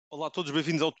Olá a todos,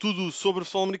 bem-vindos ao Tudo sobre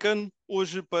Futebol Americano.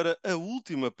 Hoje para a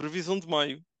última previsão de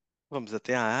maio. Vamos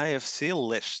até à AFC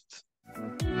Leste.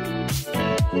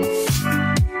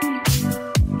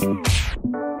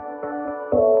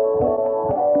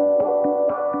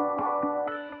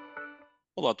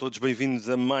 Olá a todos, bem-vindos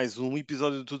a mais um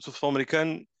episódio do Tudo sobre Futebol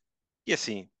Americano. E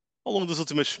assim, ao longo das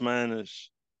últimas semanas,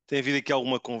 tem havido aqui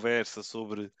alguma conversa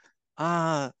sobre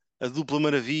a dupla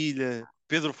maravilha,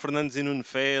 Pedro Fernandes e Nuno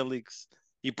Félix,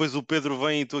 e depois o Pedro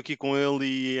vem e estou aqui com ele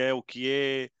e é o que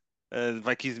é.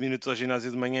 Vai 15 minutos ao ginásio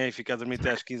de manhã e fica a dormir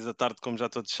até às 15 da tarde, como já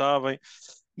todos sabem.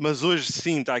 Mas hoje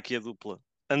sim está aqui a dupla.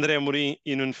 André Amorim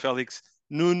e Nuno Félix.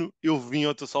 Nuno, eu vim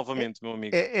ao teu É, salvamento, meu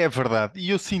amigo. é verdade, e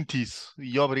eu sinto isso,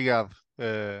 e obrigado,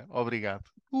 obrigado.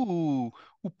 O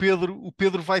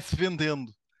Pedro vai-se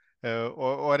vendendo.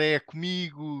 Ora é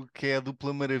comigo, que é a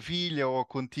dupla maravilha, ou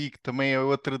contigo, que também é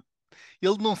outra.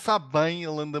 Ele não sabe bem,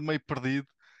 ele anda meio perdido.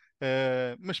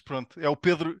 Mas pronto, é o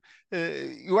Pedro.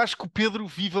 Eu acho que o Pedro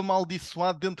vive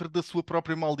amaldiçoado dentro da sua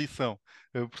própria maldição.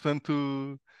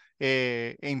 Portanto,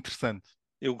 é interessante.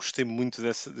 Eu gostei muito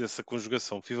dessa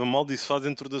conjugação. Viva amaldiçoado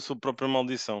dentro da sua própria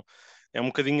maldição. É um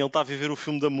bocadinho, ele está a viver o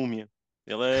filme da múmia.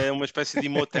 Ele é uma espécie de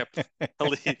Imhotep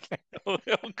ali.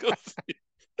 É o que eu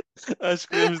sei. Acho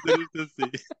que podemos dizer isto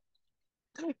assim.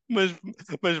 Mas,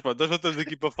 mas pronto, nós não estamos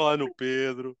aqui para falar no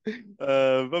Pedro.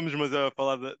 Vamos mas a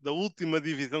falar da última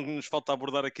divisão que nos falta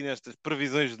abordar aqui nestas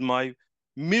previsões de maio.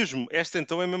 Mesmo, esta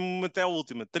então é mesmo até a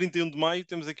última. 31 de maio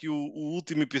temos aqui o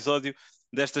último episódio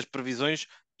destas previsões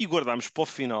e guardamos para o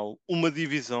final uma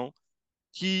divisão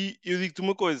que eu digo-te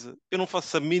uma coisa, eu não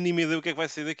faço a mínima ideia do que é que vai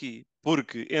sair daqui.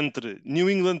 Porque entre New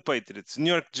England Patriots,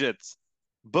 New York Jets,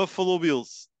 Buffalo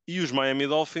Bills e os Miami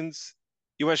Dolphins,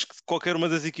 eu acho que qualquer uma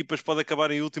das equipas pode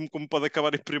acabar em último, como pode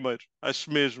acabar em primeiro.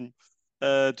 Acho mesmo.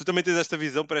 Tu também tens esta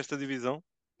visão para esta divisão?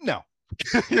 Não.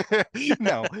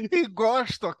 Não, eu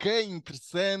gosto, ok,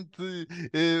 interessante,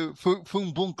 foi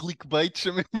um bom clickbait,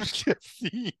 chamemos-lhe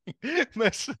assim,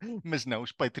 mas, mas não,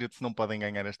 os Patriots não podem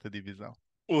ganhar esta divisão.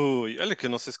 Ui, olha que eu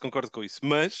não sei se concordo com isso,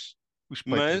 Os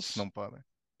Patriots mas não podem.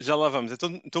 já lá vamos.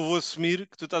 Então vou assumir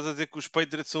que tu estás a dizer que os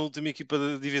Patriots são a última equipa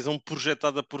da divisão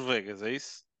projetada por Vegas, é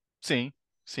isso? Sim,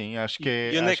 sim, E onde é acho que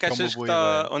que é uma achas que boa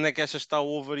está, ideia. onde é que achas que está o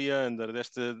over e a under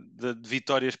de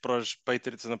vitórias para os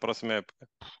Patriots na próxima época?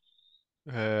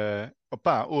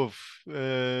 Opa, houve,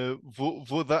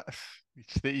 vou dar,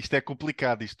 isto é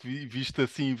complicado, visto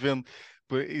assim, vendo,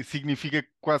 significa que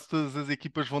quase todas as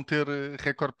equipas vão ter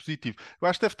recorde positivo. Eu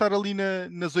acho que deve estar ali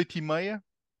nas 8:30,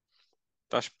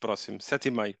 Estás próximo,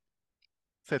 7,5.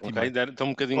 sete e Ok? meia. Então um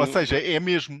Ou bocadinho. seja,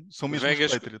 são mesmo os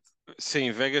Vegas, Patriots.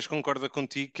 sim, Vegas concorda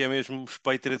contigo que é mesmo os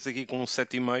Patriots aqui com um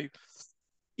 7,5.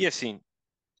 E assim,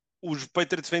 os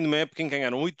Patriots vêm de uma época em que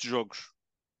ganharam 8 jogos,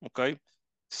 ok?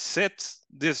 7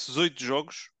 desses 8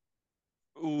 jogos,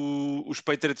 os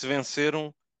Patriots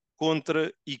venceram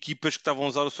contra equipas que estavam a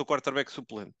usar o seu quarterback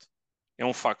suplente. É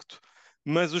um facto.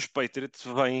 Mas os Patriots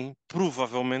vêm,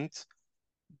 provavelmente,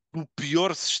 do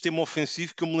pior sistema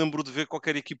ofensivo que eu me lembro de ver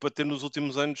qualquer equipa ter nos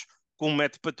últimos anos, com o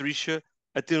Matt Patricia,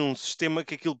 a ter um sistema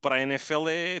que aquilo para a NFL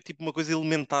é tipo uma coisa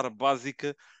elementar,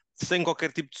 básica, sem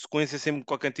qualquer tipo de sequência, sem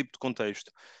qualquer tipo de contexto.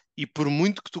 E por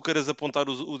muito que tu queiras apontar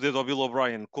o dedo ao Bill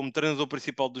O'Brien como treinador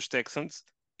principal dos Texans,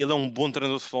 ele é um bom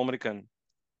treinador de futebol americano.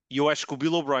 E eu acho que o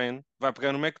Bill O'Brien vai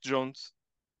pegar no Mac Jones,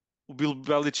 o Bill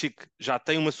Belichick já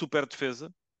tem uma super defesa,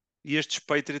 e estes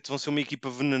Patriots vão ser uma equipa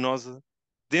venenosa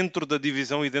dentro da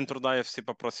divisão e dentro da AFC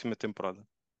para a próxima temporada.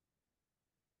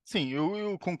 Sim,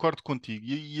 eu concordo contigo.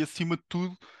 E acima de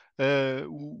tudo,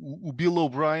 o Bill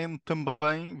O'Brien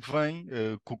também vem,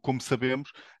 como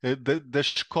sabemos, da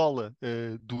escola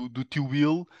do tio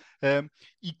Bill,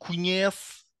 e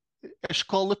conhece a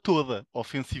escola toda,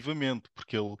 ofensivamente,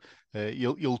 porque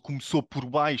ele começou por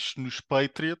baixo nos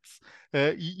Patriots,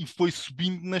 e foi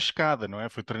subindo na escada, não é?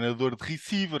 Foi treinador de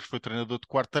receivers, foi treinador de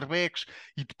quarterbacks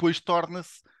e depois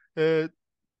torna-se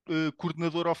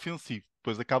coordenador ofensivo.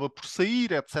 Depois acaba por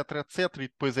sair, etc, etc. E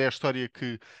depois é a história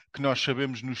que nós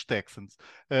sabemos nos Texans.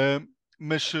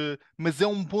 Mas é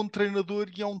um bom treinador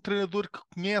e é um treinador que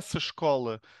conhece a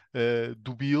escola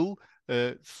do Bill,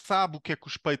 sabe o que é que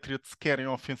os Patriots querem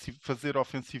fazer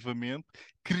ofensivamente,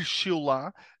 cresceu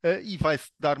lá, e vai se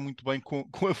dar muito bem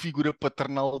com a figura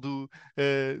paternal do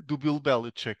Bill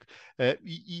Belichick.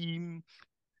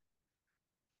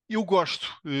 Eu gosto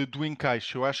do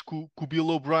encaixe. Eu acho que o Bill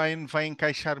O'Brien vai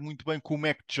encaixar muito bem com o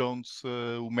Mac Jones.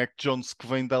 O Mac Jones que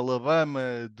vem da Alabama,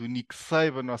 do Nick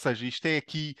Saban. Ou seja, isto é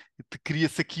aqui,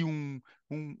 cria-se aqui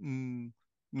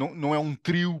não é um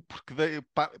trio, porque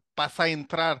passa a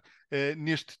entrar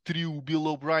neste trio o Bill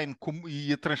O'Brien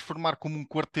e a transformar como um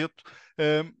quarteto.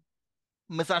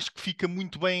 mas acho que fica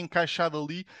muito bem encaixado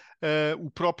ali. O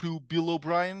próprio Bill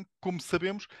O'Brien, como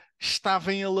sabemos,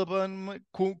 estava em Alabama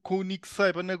com o Nick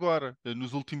Saban agora,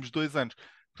 nos últimos 2 anos.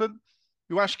 Portanto,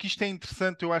 eu acho que isto é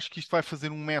interessante, eu acho que isto vai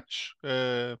fazer um match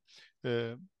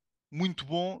muito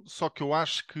bom, só que eu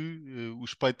acho que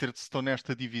os Patriots estão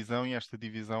nesta divisão e esta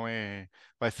divisão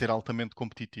vai ser altamente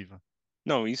competitiva.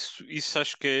 Não, isso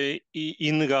acho que é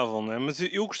inegável, não é? Mas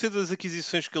eu gostei das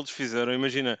aquisições que eles fizeram.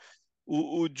 Imagina,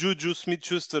 o Juju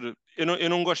Smith-Schuster, eu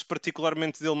não gosto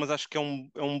particularmente dele, mas acho que é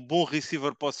um bom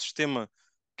receiver para o sistema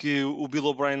que o Bill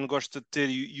O'Brien gosta de ter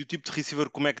e o tipo de receiver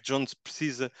que o Mac Jones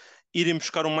precisa. Irem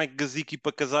buscar um Mike Gesicki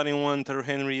para casarem um Hunter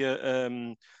Henry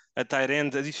a tight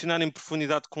end, adicionarem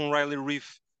profundidade com o Riley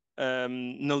Reef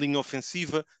na linha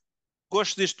ofensiva.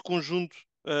 Gosto deste conjunto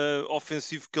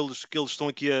ofensivo que eles estão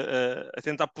aqui a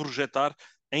tentar projetar,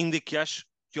 ainda que acho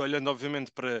que, olhando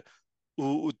obviamente para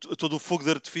todo o fogo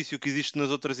de artifício que existe nas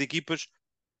outras equipas,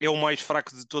 é o mais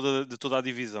fraco de toda a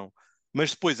divisão.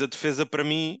 Mas depois a defesa para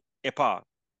mim, é pá,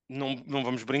 não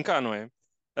vamos brincar, não é?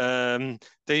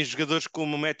 Tens jogadores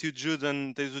como o Matthew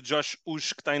Judon, tens o Josh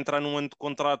Ush que está a entrar num ano de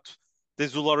contrato,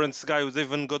 tens o Lawrence Guy, o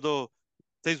David Godot,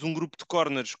 tens um grupo de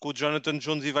corners com o Jonathan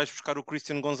Jones e vais buscar o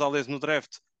Christian Gonzalez no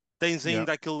draft, tens Yeah.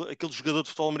 ainda aquele jogador de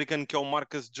futebol americano que é o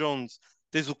Marcus Jones,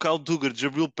 tens o Kyle Duggar,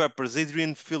 Jabril Peppers,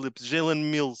 Adrian Phillips, Jalen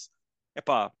Mills.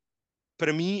 Epá,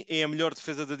 para mim é a melhor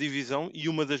defesa da divisão e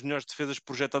uma das melhores defesas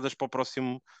projetadas para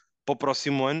o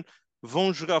próximo ano.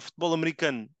 Vão jogar futebol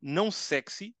americano não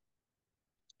sexy,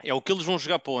 é o que eles vão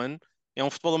jogar para o ano, é um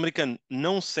futebol americano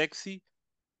não sexy,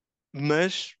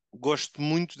 mas gosto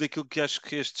muito daquilo que acho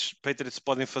que estes Patriots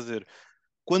podem fazer.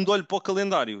 Quando olho para o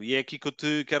calendário, e é aqui que eu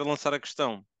te quero lançar a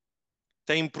questão,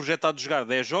 têm projetado jogar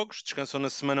 10 jogos, descansam na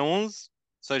semana 11, ou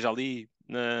seja, ali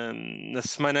na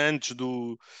semana antes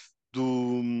do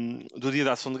Dia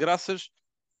da Ação de Graças,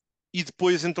 e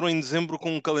depois entrou em dezembro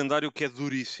com um calendário que é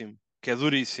duríssimo,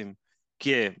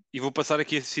 que é, e vou passar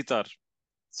aqui a citar,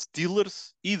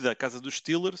 Steelers, ida à casa dos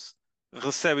Steelers,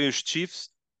 recebem os Chiefs,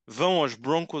 vão aos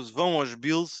Broncos, vão aos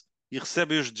Bills e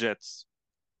recebem os Jets.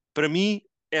 Para mim,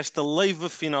 esta leiva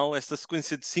final, esta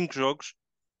sequência de 5 jogos,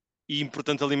 e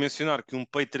importante ali mencionar que um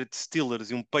Patriots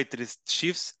Steelers e um Patriots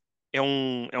Chiefs é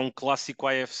um clássico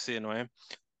AFC, não é?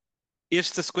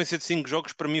 Esta sequência de 5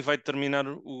 jogos para mim vai determinar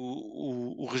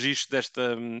o registro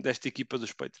desta equipa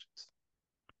dos Patriots.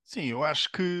 Sim, eu acho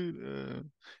que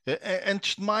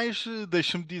antes de mais,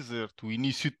 deixa-me dizer-te, o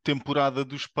início de temporada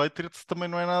dos Patriots também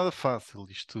não é nada fácil.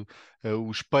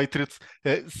 Os Patriots,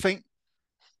 sem,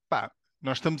 pá,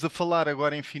 nós estamos a falar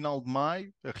agora em final de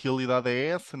maio, a realidade é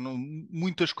essa,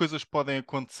 muitas coisas podem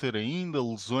acontecer ainda,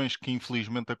 lesões que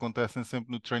infelizmente acontecem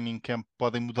sempre no training camp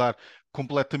podem mudar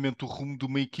completamente o rumo de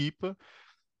uma equipa.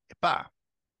 Epá,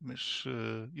 mas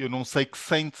eu não sei que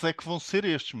Saints é que vão ser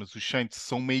estes, mas os Saints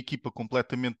são uma equipa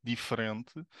completamente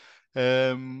diferente.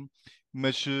 Ahm,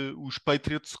 mas os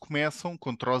Patriots começam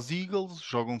contra os Eagles,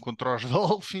 jogam contra os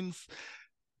Dolphins,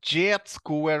 Jets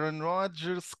com o Aaron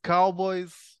Rodgers,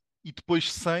 Cowboys e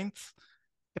depois Saints.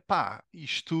 Epá,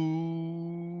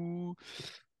 isto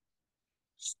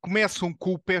se começam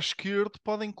com o pé esquerdo,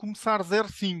 podem começar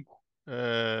 0-5.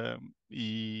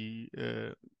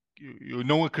 Eu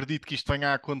não acredito que isto venha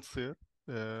a acontecer,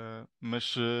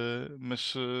 mas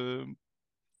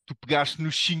tu pegaste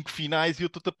nos 5 finais e eu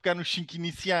estou-te a pegar nos 5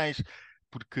 iniciais,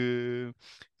 porque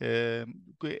eh,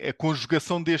 a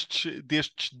conjugação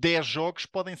destes 10 jogos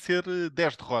podem ser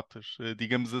 10 derrotas,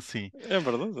 digamos assim. É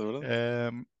verdade, é verdade.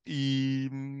 Eh, e,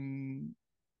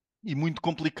 e muito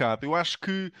complicado. Eu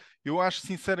acho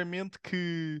sinceramente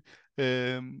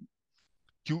eh,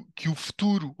 que o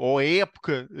futuro ou a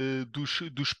época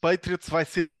dos Patriots vai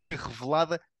ser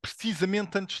revelada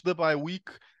precisamente antes da bye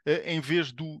week, em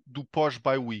vez do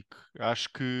pós-bye week. Acho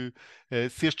que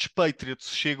se estes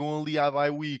Patriots chegam ali à bye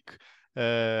week,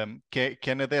 que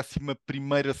é na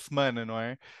 11ª semana, não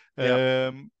é?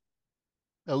 Yeah.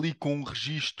 Ali com um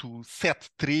registro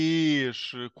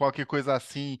 7-3, qualquer coisa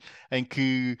assim, em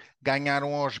que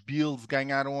ganharam aos Bills,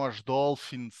 ganharam aos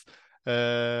Dolphins.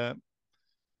 Uh,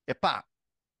 epá,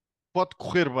 pode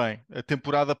correr bem, a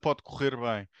temporada pode correr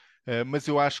bem. Mas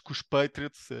eu acho que os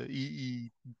Patriots,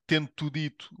 e tendo tudo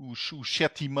dito, os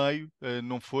 7,5,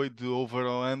 não foi de over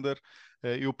ou under,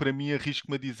 eu para mim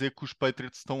arrisco-me a dizer que os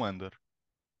Patriots estão under.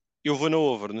 Eu vou no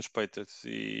over nos Patriots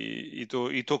e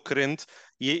estou crente.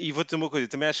 E vou ter uma coisa,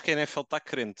 também acho que a NFL está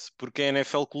crente, porque a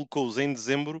NFL colocou-os em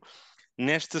dezembro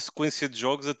nesta sequência de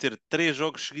jogos a ter 3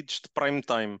 jogos seguidos de prime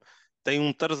time. Tem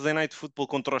um Thursday Night Football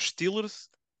contra os Steelers,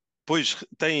 depois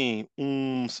tem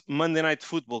um Monday Night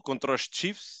Football contra os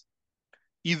Chiefs,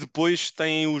 e depois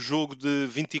têm o jogo de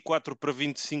 24 para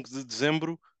 25 de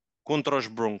dezembro contra os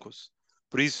Broncos.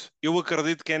 Por isso, eu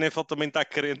acredito que a NFL também está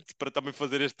carente para também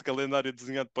fazer este calendário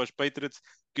desenhado para os Patriots,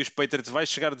 que os Patriots vai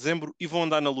chegar a dezembro e vão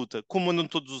andar na luta, como andam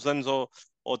todos os anos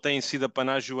ou têm sido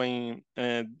apanágio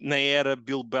na era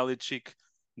Bill Belichick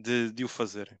de o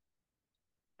fazerem.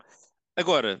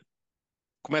 Agora,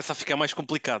 começa a ficar mais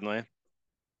complicado, não é?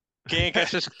 Quem é que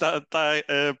achas que está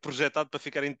projetado para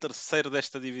ficar em terceiro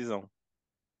desta divisão?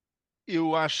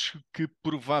 Eu acho que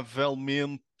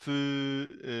provavelmente,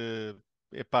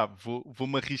 epá,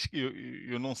 vou-me arriscar,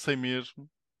 eu não sei mesmo,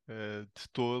 de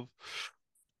todo.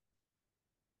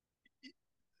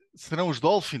 Serão os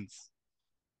Dolphins?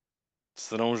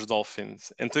 Serão os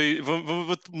Dolphins. Então,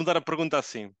 vou-te mudar a pergunta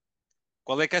assim.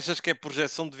 Qual é que achas que é a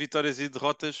projeção de vitórias e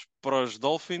derrotas para os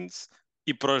Dolphins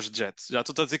e para os Jets? Já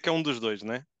estou a dizer que é um dos dois,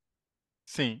 né?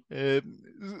 Sim,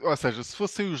 ou seja, se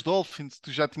fossem os Dolphins,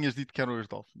 tu já tinhas dito que eram os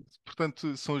Dolphins.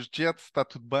 Portanto, são os Jets, está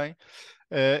tudo bem.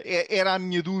 Era a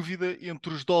minha dúvida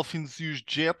entre os Dolphins e os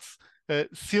Jets,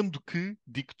 sendo que,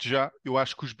 digo-te já, eu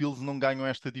acho que os Bills não ganham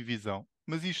esta divisão.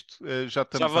 Mas isto, já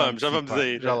estamos a Já vamos antecipar,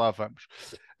 aí, já né? lá vamos.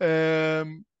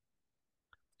 Uh,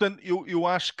 Portanto, eu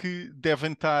acho que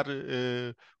devem estar,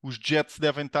 os Jets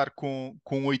devem estar com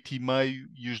 8,5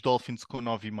 e os Dolphins com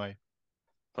 9,5.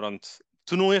 Pronto.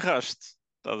 Tu não erraste,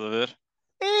 estás a ver?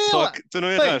 É Só lá! que tu não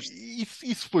Bem, erraste.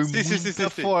 isso foi Sim, sim, sim, sim,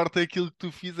 muito sim. forte aquilo que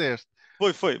tu fizeste.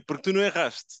 Foi, porque tu não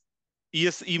erraste. E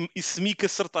semi que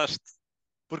acertaste,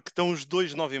 porque estão os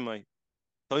dois 9,5.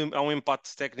 Então há um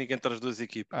empate técnico entre as duas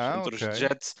equipas, Ah, entre os ok.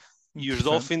 Jets e os Interessante.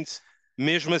 Dolphins.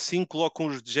 Mesmo assim, colocam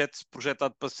os Jets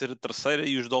projetado para ser a terceira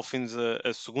e os Dolphins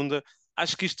a segunda.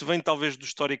 Acho que isto vem talvez do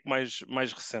histórico mais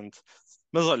recente.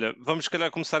 Mas olha, vamos se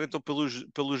calhar começar então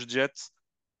pelos Jets,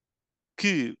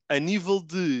 que a nível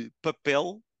de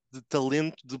papel, de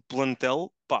talento, de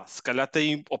plantel, pá, se calhar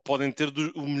têm, ou podem ter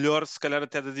o melhor, se calhar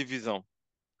até da divisão,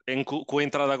 com a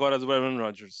entrada agora do Aaron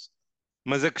Rodgers.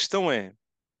 Mas a questão é,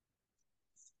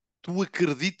 tu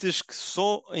acreditas que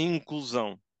só a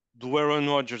inclusão do Aaron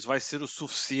Rodgers vai ser o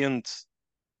suficiente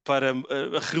para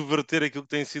reverter aquilo que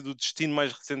tem sido o destino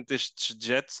mais recente destes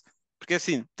Jets? Porque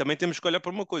assim, também temos que olhar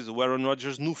para uma coisa: o Aaron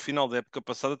Rodgers no final da época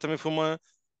passada também foi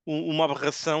uma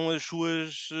aberração as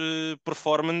suas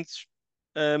performances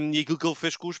e aquilo que ele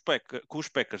fez com os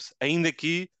Packers. Ainda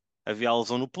que havia a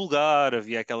lesão no pulgar,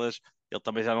 havia aquelas. Ele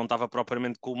também já não estava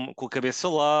propriamente com a cabeça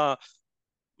lá.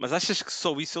 Mas achas que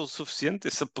só isso é o suficiente?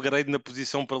 Esse upgrade na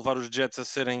posição para levar os Jets a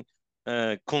serem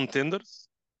contenders?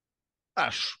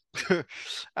 Acho.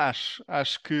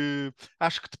 Acho que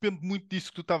depende muito disso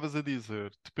que tu estavas a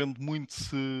dizer. Depende muito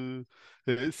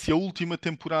se a última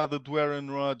temporada do Aaron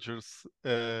Rodgers,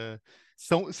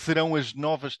 serão as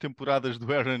novas temporadas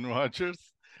do Aaron Rodgers,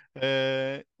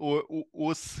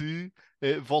 ou se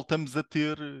voltamos a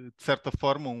ter, de certa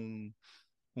forma,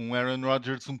 um Aaron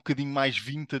Rodgers um bocadinho mais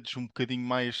vintage, um bocadinho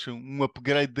mais um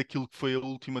upgrade daquilo que foi a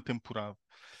última temporada.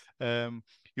 Um,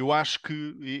 eu acho que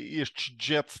estes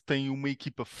Jets têm uma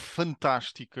equipa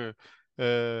fantástica,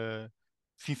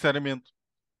 sinceramente,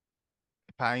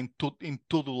 pá, em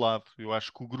todo o lado. Eu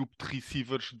acho que o grupo de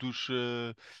receivers dos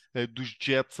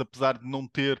Jets, apesar de não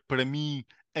ter, para mim,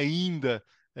 ainda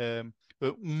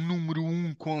um número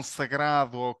um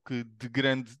consagrado ou que de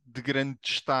grande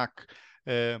destaque,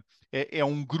 é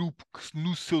um grupo que,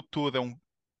 no seu todo,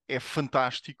 é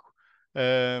fantástico.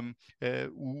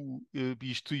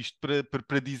 Isto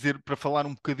para dizer, para falar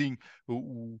um bocadinho,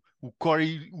 o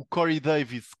Corey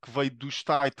Davis, que veio dos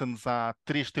Titans há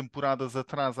 3 temporadas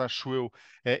atrás, acho eu,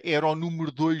 era o número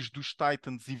 2 dos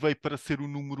Titans e veio para ser o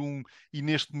número um, e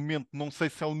neste momento não sei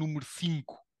se é o número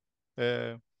 5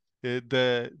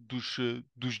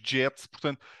 dos Jets.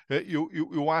 Portanto,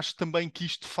 eu acho também que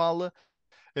isto fala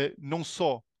não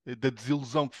só da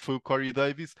desilusão que foi o Corey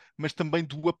Davis, mas também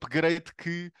do upgrade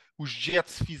que os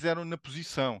Jets fizeram na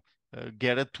posição.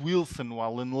 Garrett Wilson, o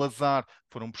Alan Lazar,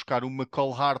 foram buscar o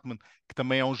McCall Hartman, que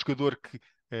também é um jogador que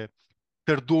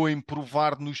tardou em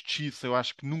provar nos Chiefs. Eu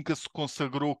acho que nunca se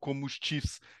consagrou como os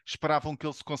Chiefs esperavam que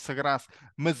ele se consagrasse,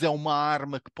 mas é uma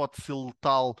arma que pode ser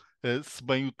letal se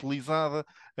bem utilizada.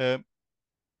 Uh,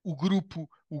 o grupo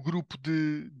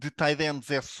de tight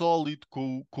ends é sólido,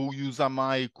 com o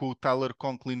Uzamai, com o Tyler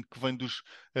Conklin, que vem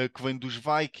dos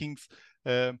Vikings.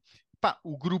 Uh, Pá,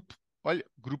 o grupo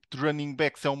de running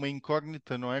backs é uma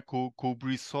incógnita, não é? Com o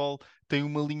Breece Hall, tem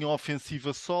uma linha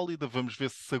ofensiva sólida, vamos ver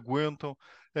se aguentam.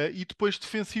 E depois,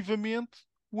 defensivamente,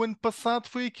 o ano passado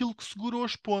foi aquilo que segurou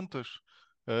as pontas.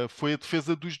 Foi a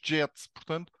defesa dos Jets.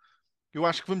 Portanto, eu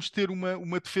acho que vamos ter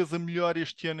uma defesa melhor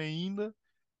este ano ainda.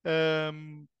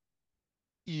 Um,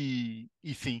 e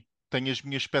sim. tenho as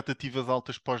minhas expectativas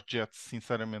altas para os Jets,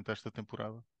 sinceramente, esta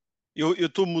temporada. Eu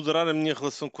estou a moderar a minha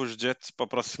relação com os Jets para a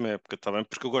próxima época, tá bem?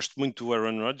 Porque eu gosto muito do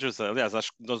Aaron Rodgers. Aliás,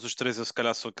 acho que nós os três, eu se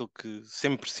calhar sou aquele que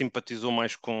sempre simpatizou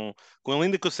mais com ele,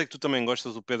 ainda que eu sei que tu também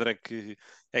gostas. O Pedro é que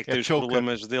É tem os choker,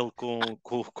 problemas dele com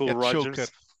é o choker.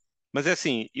 Rodgers. Mas é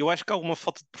assim, eu acho que há alguma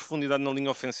falta de profundidade na linha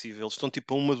ofensiva. Eles estão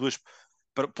tipo a uma, duas.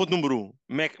 Ponto número um: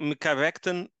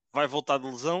 McCabeckton vai voltar de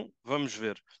lesão, vamos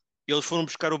ver. Eles foram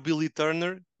buscar o Billy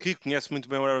Turner, que conhece muito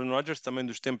bem o Aaron Rodgers, também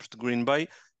dos tempos de Green Bay,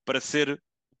 para ser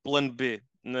plano B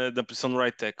na posição do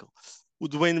right tackle. O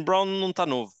Dwayne Brown não está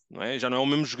novo, não é? Já não é o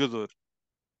mesmo jogador.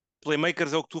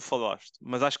 Playmakers é o que tu falaste,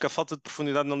 mas acho que a falta de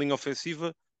profundidade na linha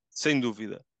ofensiva, sem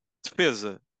dúvida.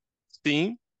 Defesa,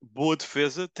 sim, boa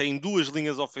defesa. Tem duas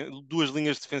linhas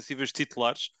defensivas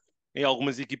titulares em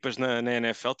algumas equipas na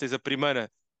NFL. Tens a primeira,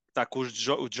 que está com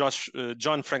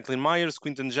John Franklin Myers,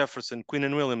 Quinton Jefferson,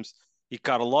 Quinnen Williams e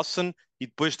Carl Lawson. E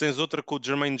depois tens outra com o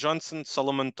Jermaine Johnson,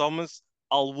 Solomon Thomas,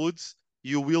 Al Woods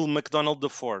e o Will McDonald da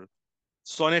Ford.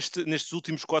 Só nestes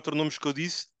últimos quatro nomes que eu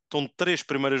disse, estão três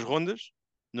primeiras rondas.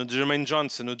 No Jermaine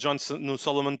Johnson, no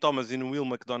Solomon Thomas e no Will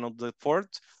McDonald da Ford.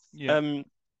 Yeah. Um,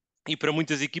 e para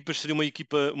muitas equipas seria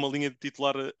uma linha de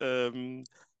titular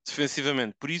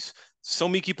defensivamente. Por isso, são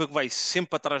uma equipa que vai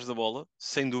sempre atrás da bola,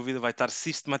 sem dúvida, vai estar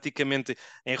sistematicamente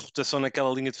em rotação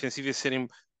naquela linha defensiva e serem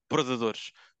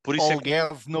predadores. Por isso é All que,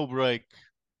 gas, no break.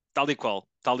 tal e qual,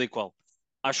 tal e qual.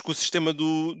 Acho que o sistema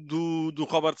do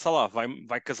Robert Salah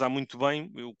vai casar muito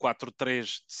bem, o 4-3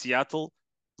 de Seattle,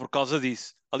 por causa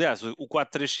disso. Aliás, o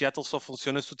 4-3 de Seattle só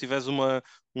funciona se tu tiveres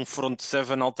um front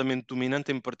seven altamente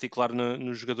dominante, em particular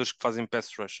nos jogadores que fazem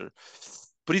pass rusher.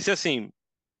 Por isso é assim,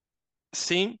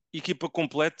 sim, equipa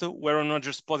completa, o Aaron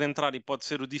Rodgers pode entrar e pode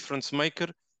ser o difference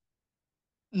maker.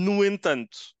 No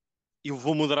entanto, eu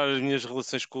vou moderar as minhas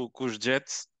relações com os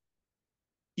Jets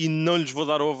e não lhes vou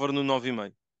dar over no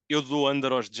 9,5. Eu dou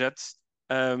under aos Jets,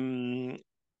 um,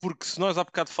 porque se nós há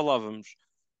bocado falávamos,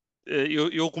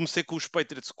 eu comecei com os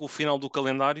Patriots com o final do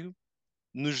calendário,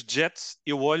 nos Jets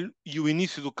eu olho e o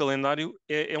início do calendário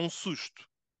é um susto.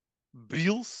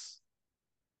 Bills,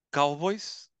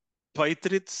 Cowboys,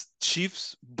 Patriots,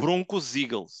 Chiefs, Broncos,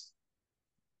 Eagles.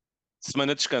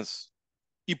 Semana de descanso.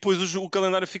 E depois o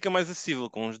calendário fica mais acessível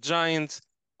com os Giants,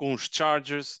 com os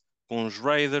Chargers, com os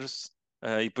Raiders,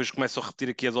 e depois começam a repetir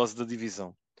aqui a dose da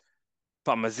divisão.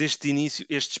 Pá, mas este início,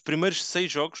 estes primeiros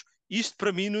seis jogos, isto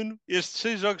para mim, Nuno, estes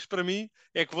seis jogos para mim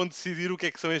é que vão decidir o que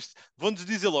é que são estes. Vão-nos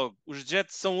dizer logo, os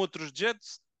Jets são outros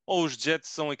Jets ou os Jets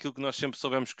são aquilo que nós sempre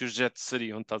soubemos que os Jets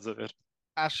seriam, estás a ver?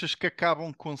 Achas que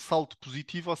acabam com saldo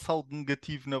positivo ou saldo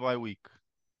negativo na bye week?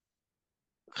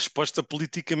 Resposta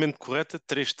politicamente correta,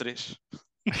 3-3.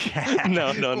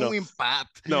 Não, não, Com não. um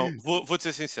empate. Não, vou-te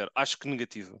ser sincero, acho que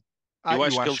negativa. Eu Eu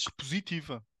acho que acho eles, que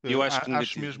positiva. eu acho que Acho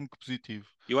negativa. mesmo que positivo.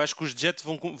 Eu acho que os Jets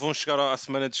vão chegar à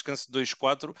semana de descanso de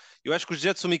 2-4. Eu acho que os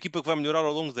Jets são uma equipa que vai melhorar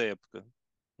ao longo da época.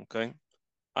 Ok?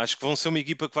 Acho que vão ser uma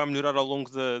equipa que vai melhorar ao longo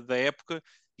da época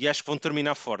e acho que vão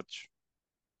terminar fortes.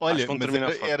 Acho Olha, que vão mas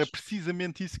terminar era fortes.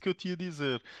 precisamente isso que eu te ia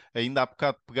dizer. Ainda há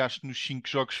bocado pegaste nos 5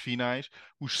 jogos finais.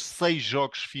 Os 6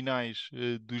 jogos finais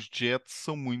dos Jets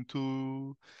são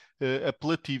muito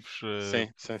apelativos. Sim,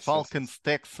 sim, sim, sim. Falcons,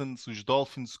 Texans, os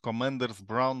Dolphins, Commanders,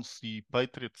 Browns e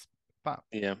Patriots. Pá,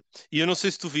 Yeah. E eu não sei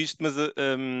se tu viste, mas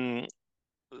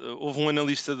houve um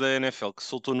analista da NFL que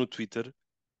soltou no Twitter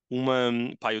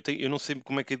pá, eu não sei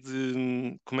como é que é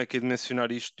de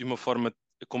mencionar isto de uma forma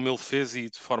como ele fez e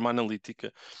de forma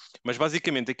analítica, mas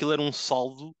basicamente aquilo era um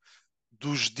saldo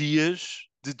dos dias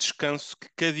de descanso que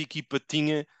cada equipa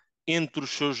tinha entre os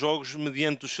seus jogos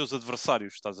mediante os seus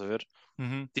adversários, estás a ver?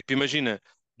 uhum, Tipo, imagina,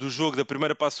 do jogo da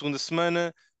primeira para a segunda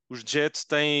semana, os Jets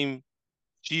têm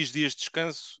X dias de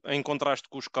descanso em contraste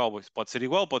com os Cowboys. Pode ser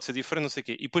igual, pode ser diferente, não sei o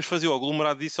quê. E depois fazia o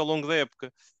aglomerado disso ao longo da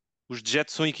época. Os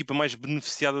Jets são a equipa mais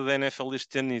beneficiada da NFL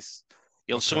este ano nisso.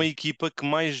 Eles ok. são a equipa que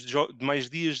mais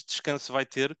dias de descanso vai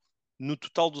ter no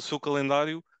total do seu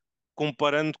calendário,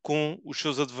 comparando com os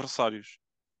seus adversários.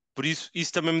 Por isso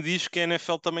também me diz que a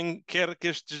NFL também quer que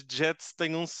estes Jets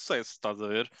tenham sucesso, estás a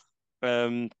ver?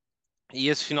 Um, e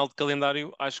esse final de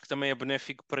calendário acho que também é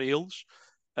benéfico para eles.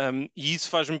 E isso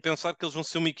faz-me pensar que eles vão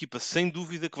ser uma equipa, sem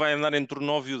dúvida, que vai andar entre o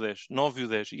 9 e o 10. 9 e o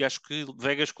 10. E acho que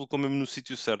Vegas colocou mesmo no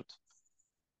sítio certo.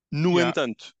 No Yeah.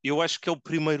 entanto, eu acho que é o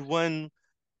primeiro ano.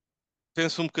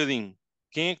 Pensa um bocadinho.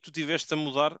 Quem é que tu tiveste a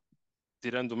mudar,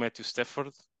 tirando o Matthew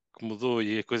Stafford, que mudou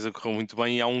e a coisa correu muito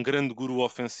bem, e há um grande guru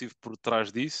ofensivo por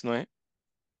trás disso, não é?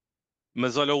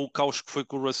 Mas olha o caos que foi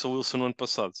com o Russell Wilson no ano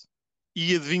passado.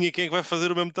 E adivinha quem é que vai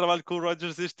fazer o mesmo trabalho com o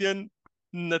Rodgers este ano?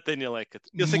 Nathaniel Hackett.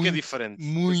 Eu sei que é Muito, diferente.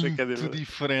 Eu sei que é muito diferente.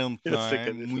 diferente, Eu não sei que é?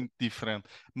 é diferente. Muito diferente.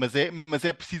 Mas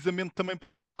é precisamente também por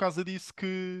causa disso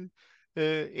que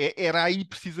era aí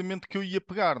precisamente que eu ia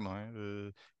pegar, não é?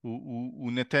 O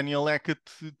Nathaniel Hackett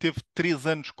teve 3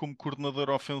 anos como coordenador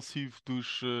ofensivo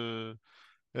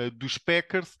dos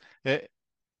Packers.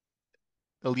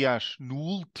 Aliás, no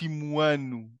último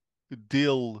ano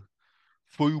dele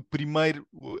foi o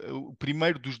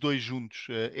primeiro dos dois juntos,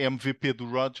 MVP do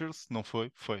Rodgers, não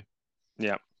foi? Foi.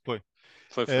 Yeah. Foi.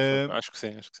 Foi. Uh, Acho que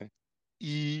sim, acho que sim.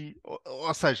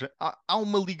 ou seja, há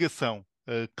uma ligação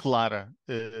clara.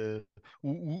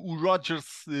 O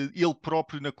Rodgers, ele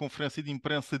próprio, na conferência de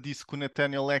imprensa, disse que o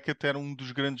Nathaniel Hackett era um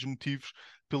dos grandes motivos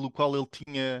pelo qual ele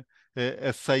tinha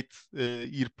aceito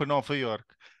ir para Nova York.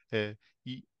 Uh,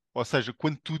 e, ou seja,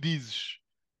 quando tu dizes,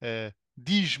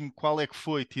 diz-me qual é que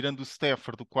foi, tirando o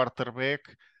Stafford, do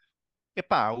quarterback,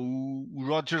 epá, o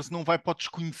Rodgers não vai para o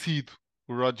desconhecido.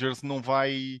 O Rodgers não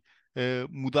vai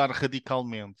mudar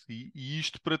radicalmente. E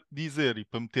isto para te dizer, e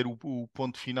para meter o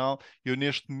ponto final, eu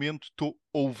neste momento estou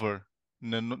over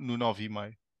no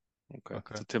 9,5. Ok. Ok?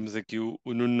 Então temos aqui o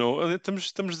Nuno.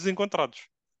 Estamos desencontrados.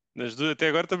 Até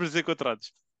agora estamos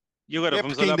desencontrados. E agora É vamos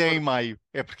porque olhar ainda é para. em maio.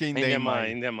 É porque ainda é Ainda em é mais, maio.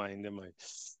 ainda é mais, ainda é mais.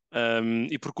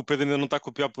 E porque o Pedro ainda não está a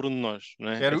copiar por um de nós, não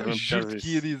é? É também por causa Juro-te que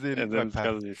ia disso. dizer É isso. também por Epá,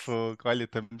 causa disso. fogo. Olha,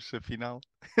 estamos afinal.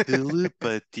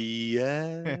 Telepatia.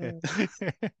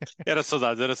 Era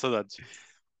saudades, era saudades.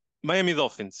 Miami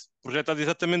Dolphins, projetado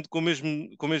exatamente com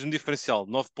o mesmo diferencial,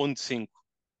 9,5.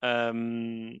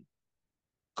 Um,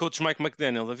 Coach Mike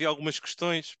McDaniel, havia algumas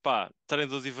questões, pá,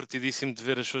 treinador divertidíssimo de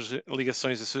ver as suas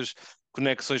ligações, as suas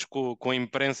conexões com a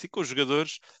imprensa e com os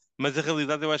jogadores, mas a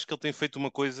realidade eu acho que ele tem feito uma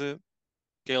coisa,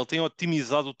 que é ele tem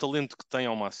otimizado o talento que tem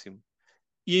ao máximo.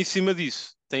 E em cima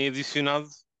disso, tem adicionado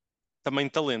também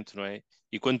talento, não é?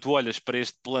 E quando tu olhas para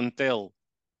este plantel,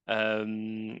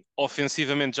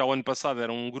 ofensivamente já o ano passado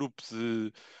era um grupo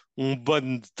de um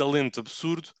bando de talento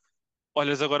absurdo,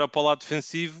 olhas agora para o lado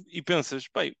defensivo e pensas,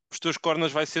 bem, os teus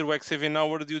corners vai ser o Xavier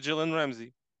Howard e o Jalen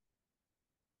Ramsey.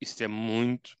 Isso é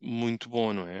muito, muito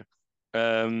bom, não é?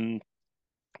 Um,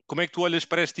 Como é que tu olhas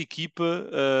para esta equipa?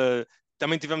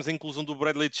 Também tivemos a inclusão do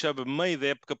Bradley Chubb meio da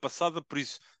época passada, por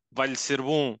isso vai-lhe ser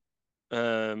bom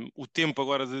o tempo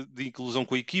agora de inclusão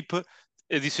com a equipa.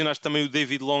 Adicionaste também o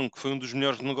David Long, que foi um dos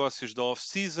melhores negócios da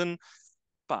off-season.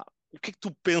 Pá, o que é que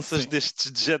tu pensas Sim.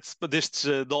 destes Jets, destes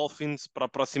Dolphins para a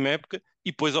próxima época?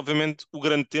 E depois, obviamente, o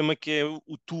grande tema que é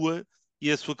o Tua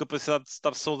e a sua capacidade de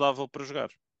estar saudável para jogar.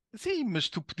 Sim, mas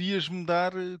tu podias me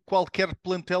dar qualquer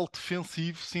plantel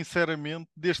defensivo, sinceramente,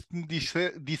 desde que me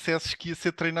dissesses que ia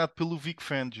ser treinado pelo Vic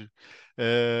Fangio.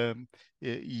 Uh,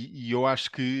 e eu acho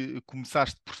que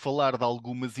começaste por falar de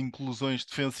algumas inclusões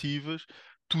defensivas,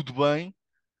 tudo bem,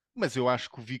 mas eu acho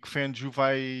que o Vic Fangio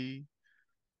vai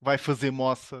fazer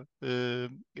moça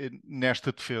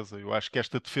nesta defesa. Eu acho que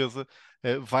esta defesa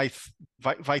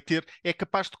vai ter, é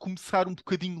capaz de começar um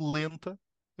bocadinho lenta.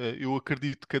 Eu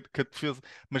acredito que a defesa,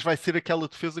 mas vai ser aquela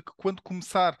defesa que quando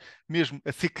começar mesmo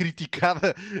a ser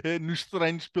criticada nos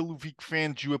treinos pelo Vic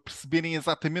Fangio, a perceberem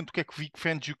exatamente o que é que o Vic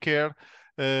Fangio quer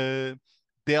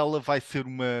dela, vai ser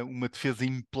uma defesa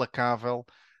implacável.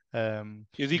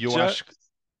 Eu E digo eu já, acho que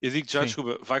eu digo já, sim.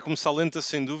 desculpa, vai começar lenta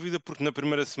sem dúvida, porque na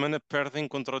primeira semana perdem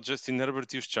contra o Justin Herbert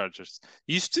e os Chargers.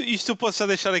 Isto eu posso já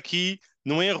deixar aqui,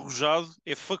 não é arrojado,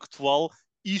 é factual,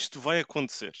 isto vai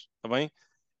acontecer, está bem?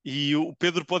 E o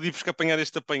Pedro pode ir buscar apanhar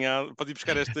este apanhado, pode ir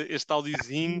buscar este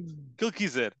audiozinho que ele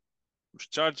quiser. Os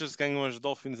Chargers ganham as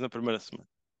Dolphins na primeira semana.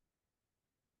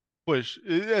 Pois,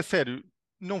 é sério,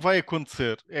 não vai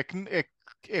acontecer. É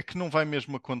que não vai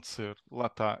mesmo acontecer. Lá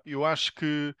está. Eu acho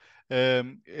que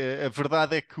a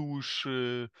verdade é que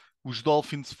os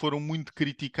Dolphins foram muito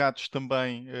criticados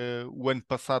também o ano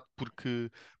passado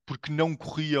porque não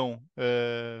corriam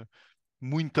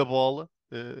muita bola.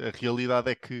 A realidade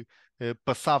é que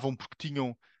passavam porque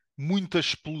tinham muita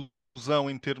explosão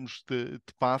em termos de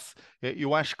passe.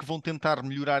 Eu acho que vão tentar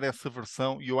melhorar essa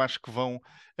versão e eu acho que vão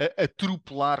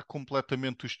atropelar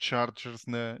completamente os Chargers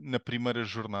na primeira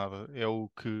jornada. É o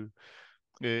que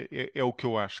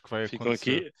eu acho que vai Ficam acontecer.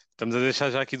 aqui, estamos a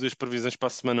deixar já aqui duas previsões para a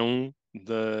semana um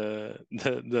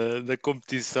da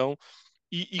competição.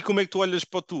 E como é que tu olhas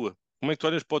para a tua? Como é que tu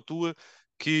olhas para a tua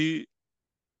que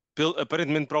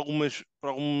aparentemente para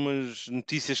algumas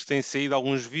notícias que têm saído,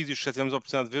 alguns vídeos que já tivemos a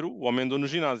oportunidade de ver, o homem andou no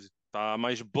ginásio. Está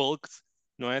mais bulked,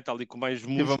 não é? Está ali com mais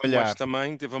Teve a músculo, mais malhar.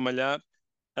 tamanho, teve a malhar.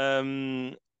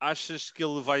 Achas que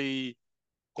ele vai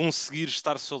conseguir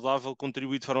estar saudável,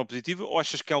 contribuir de forma positiva, ou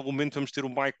achas que em algum momento vamos ter o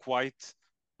Mike White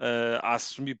a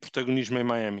assumir protagonismo em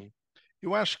Miami?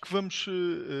 Eu acho que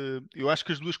eu acho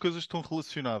que as duas coisas estão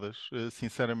relacionadas,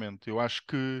 sinceramente. Eu acho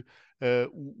que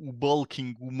o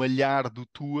bulking, o malhar do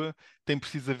Tua, tem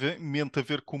precisamente a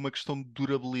ver com uma questão de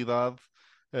durabilidade,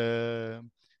 uh,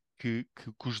 que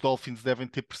os Dolphins devem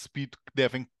ter percebido que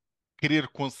devem querer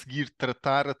conseguir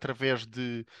tratar através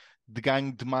de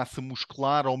ganho de massa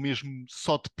muscular ou mesmo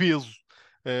só de peso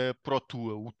para o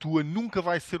Tua. O Tua nunca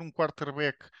vai ser um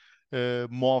quarterback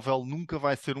móvel, nunca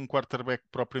vai ser um quarterback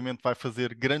que propriamente vai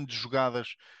fazer grandes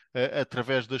jogadas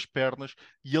através das pernas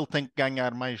e ele tem que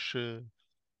ganhar mais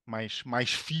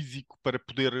físico para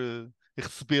poder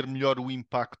receber melhor o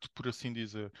impacto, por assim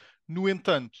dizer. No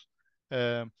entanto,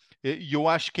 e eu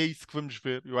acho que é isso que vamos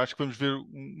ver. Eu acho que vamos ver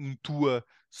um Tua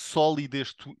sólido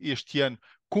este ano,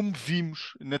 como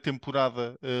vimos na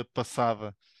temporada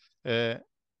passada,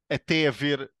 uh, até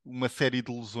haver uma série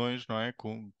de lesões, não é?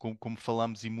 Como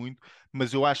falámos e muito,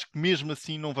 mas eu acho que mesmo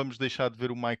assim não vamos deixar de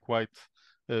ver o Mike White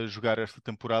jogar esta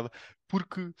temporada,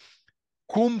 porque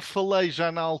como falei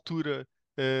já na altura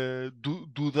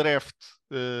do draft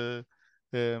uh,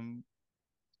 um,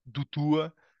 do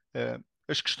Tua,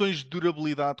 as questões de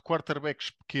durabilidade, quarterbacks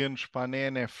pequenos para na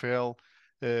NFL,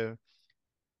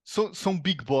 são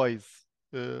big boys,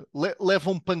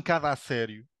 levam pancada a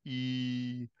sério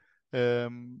e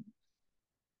um,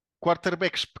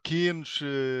 quarterbacks pequenos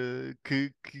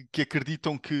que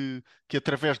acreditam que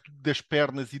através das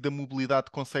pernas e da mobilidade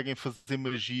conseguem fazer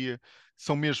magia,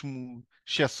 são mesmo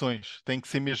exceções, têm que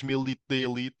ser mesmo elite da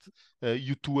elite,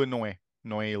 e o Tua não é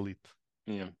elite.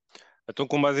 Yeah. Então,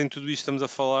 com base em tudo isto estamos a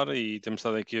falar e temos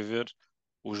estado aqui a ver,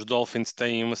 os Dolphins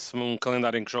têm um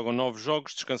calendário em que jogam 9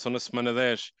 jogos, descansam na semana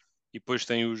 10 e depois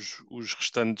têm os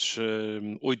restantes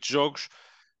 8 jogos.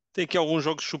 Tem aqui alguns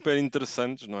jogos super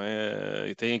interessantes, não é?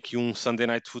 E tem aqui um Sunday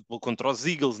Night Football contra os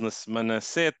Eagles na semana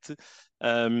 7.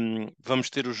 Vamos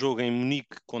ter o jogo em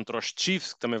Munique contra os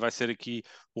Chiefs, que também vai ser aqui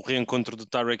o reencontro do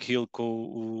Tyreek Hill com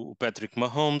o Patrick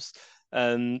Mahomes.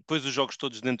 Depois os jogos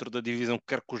todos dentro da divisão,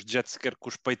 quer com os Jets, quer com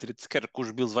os Patriots, quer com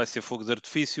os Bills, vai ser fogo de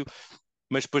artifício.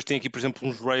 Mas depois tem aqui, por exemplo,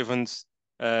 uns Ravens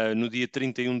no dia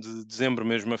 31 de dezembro,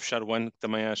 mesmo a fechar o ano, que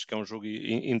também acho que é um jogo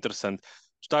interessante.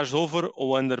 Estás over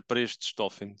ou under para estes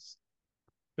Dolphins?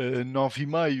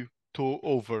 9,5, estou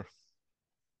over.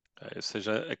 Ou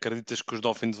seja, acreditas que os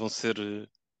Dolphins vão ser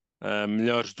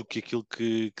melhores do que aquilo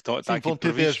que está Sim, aqui vão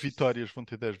ter 10 previsto? vitórias, vão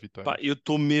ter 10 Pá, vitórias. eu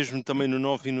estou mesmo também no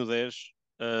 9 e no 10,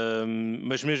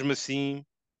 mas mesmo assim,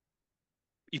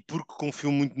 e porque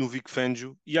confio muito no Vic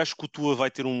Fangio, e acho que o Tua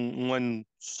vai ter um ano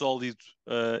sólido,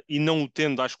 e não o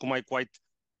tendo, acho que o Mike White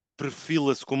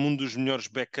perfila-se como um dos melhores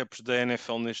backups da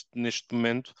NFL neste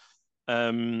momento.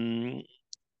 Um,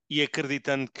 e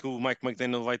acreditando que o Mike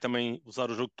McDaniel vai também usar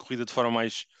o jogo de corrida de forma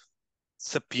mais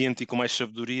sapiente e com mais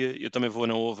sabedoria, eu também vou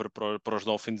na over para os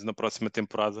Dolphins na próxima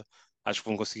temporada. Acho que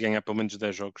vão conseguir ganhar pelo menos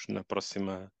 10 jogos na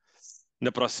próxima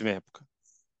época.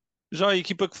 Já a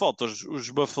equipa que falta, os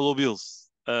Buffalo Bills,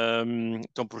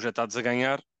 estão projetados a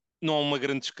ganhar. Não há uma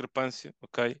grande discrepância,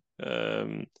 ok?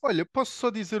 Olha, posso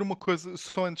só dizer uma coisa,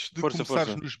 só antes de Força,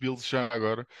 começares força. nos Bills, já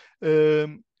agora.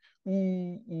 Ahm,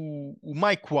 o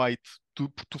Mike White,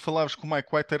 tu falavas que o Mike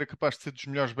White era capaz de ser dos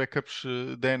melhores backups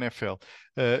da NFL.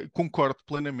 Concordo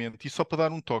plenamente. E só para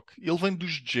dar um toque, ele vem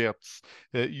dos Jets,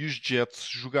 e os Jets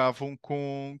jogavam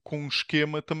com um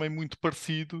esquema também muito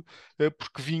parecido,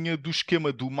 porque vinha do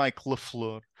esquema do Mike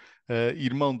LaFleur.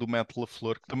 Irmão do Matt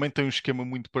LaFleur, que também tem um esquema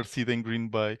muito parecido em Green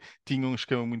Bay, tinha um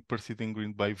esquema muito parecido em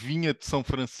Green Bay, vinha de São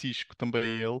Francisco também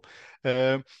ele.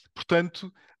 Uh,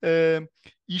 Portanto,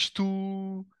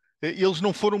 isto. Eles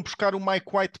não foram buscar o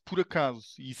Mike White por acaso,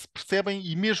 e se percebem,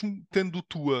 e mesmo tendo o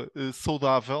Tua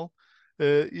saudável,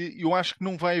 eu acho que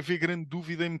não vai haver grande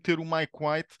dúvida em meter o Mike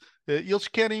White. Eles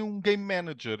querem um game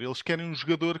manager, eles querem um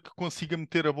jogador que consiga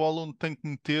meter a bola onde tem que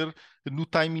meter no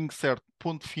timing certo,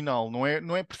 ponto final.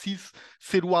 Não é preciso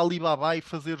ser o Alibaba e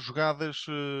fazer jogadas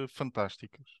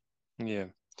fantásticas.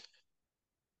 Yeah.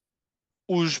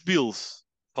 Os Bills,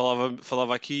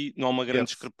 falava aqui, não há uma grande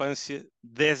Yes. discrepância,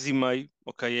 10,5,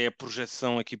 ok, é a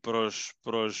projeção aqui para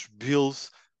os Bills,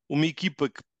 uma equipa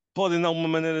que podem de alguma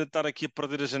maneira estar aqui a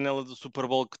perder a janela do Super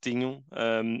Bowl que tinham,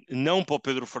 não para o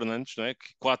Pedro Fernandes, não é?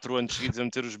 Que 4 anos seguidos a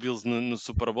meter os Bills no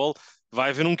Super Bowl, vai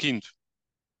haver um quinto.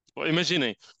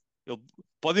 Imaginem, ele-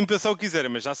 podem pensar o que quiserem,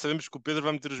 mas já sabemos que o Pedro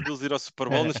vai meter os Bills a ir ao Super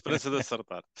Bowl na esperança de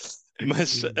acertar.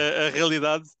 Mas a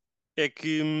realidade é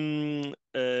que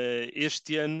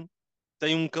este ano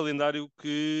tem um calendário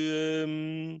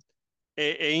que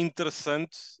é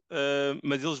interessante,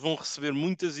 mas eles vão receber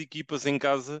muitas equipas em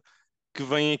casa que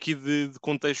vêm aqui de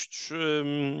contextos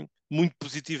muito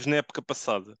positivos na época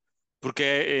passada. porque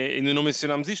ainda não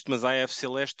mencionámos isto, mas a AFC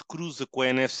Leste cruza com a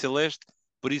NFC Leste,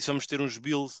 por isso vamos ter uns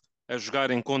Bills a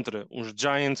jogarem contra uns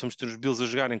Giants, vamos ter os Bills a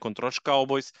jogarem contra os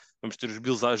Cowboys, vamos ter os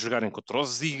Bills a jogarem contra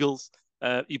os Eagles,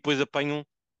 e depois apanham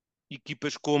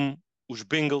equipas como os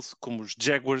Bengals, como os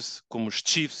Jaguars, como os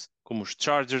Chiefs, como os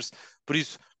Chargers. Por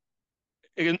isso,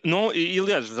 não,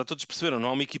 aliás, já todos perceberam, não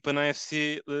há uma equipa na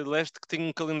AFC Leste que tenha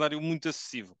um calendário muito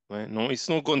acessível. Não é? Não,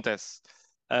 isso não acontece.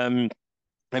 Um,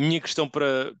 a minha questão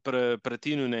para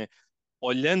ti, Nuno, é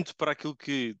olhando para aquilo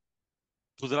que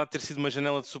poderá ter sido uma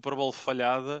janela de Super Bowl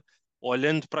falhada,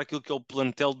 olhando para aquilo que é o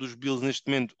plantel dos Bills neste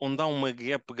momento, onde há uma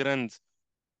gap grande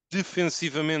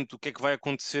defensivamente, o que é que vai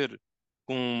acontecer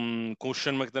com o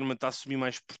Sean McDermott a assumir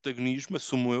mais protagonismo,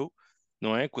 assumo eu,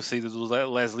 não é? Com a saída do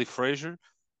Leslie Frazier.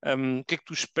 O que é que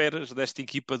tu esperas desta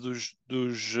equipa dos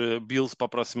Bills para a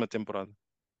próxima temporada?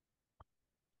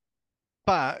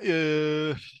 Pá,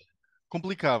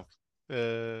 complicado.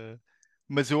 Eh,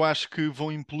 mas eu acho que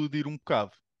vão implodir um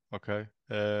bocado, ok?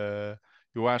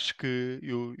 Eu acho que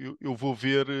eu vou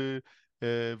ver.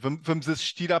 Vamos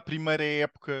assistir à primeira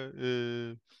época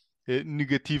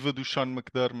negativa do Sean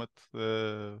McDermott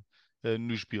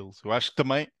nos Bills. Eu acho que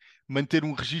também manter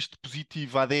um registro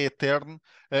positivo ad eterno,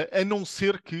 a não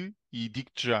ser que, e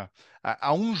digo-te já,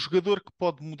 há um jogador que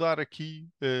pode mudar aqui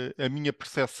a minha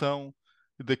percepção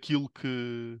daquilo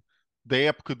que da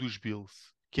época dos Bills,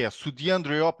 que é se o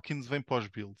DeAndre Hopkins vem para os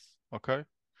Bills, ok?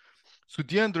 Se o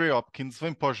DeAndre Hopkins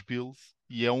vem para os Bills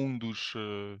e é um dos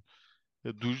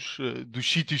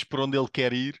sítios para onde ele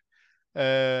quer ir,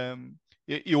 uh,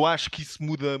 eu acho que isso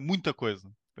muda muita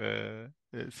coisa,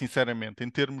 sinceramente, em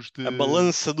termos A de.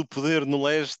 balança do poder no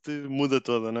leste muda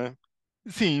toda, não é?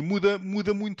 Sim, muda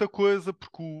muita coisa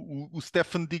porque o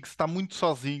Stefan Diggs está muito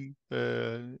sozinho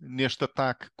neste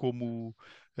ataque como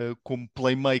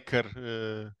playmaker,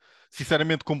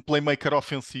 sinceramente como playmaker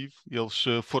ofensivo. Eles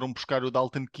foram buscar o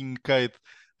Dalton Kincaid,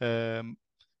 eh,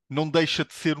 não deixa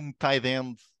de ser um tight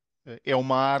end, é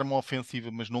uma arma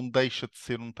ofensiva, mas não deixa de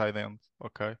ser um tight end,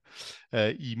 ok?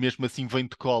 E mesmo assim vem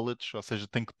de college, ou seja,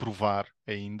 tem que provar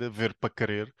ainda, ver para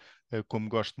querer, como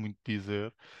gosto muito de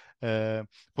dizer. Uh,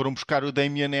 Foram buscar o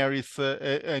Damian Harris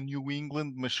a New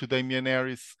England, mas se o Damian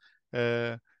Harris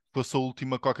fosse a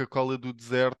última Coca-Cola do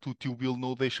deserto, o tio Bill não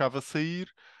o deixava sair.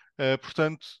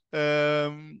 Portanto,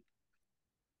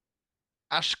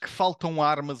 acho que faltam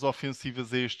armas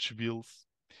ofensivas a estes Bills.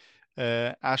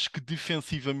 Acho que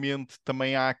defensivamente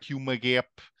também há aqui uma gap,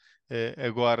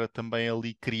 agora também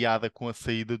ali criada com a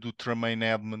saída do Tremaine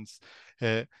Edmonds,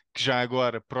 que já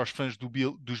agora, para os fãs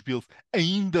dos Bills,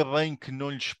 ainda bem que não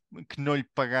lhe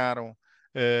pagaram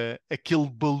aquele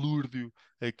balúrdio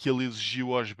que ele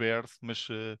exigiu aos Bears, mas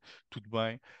tudo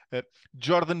bem.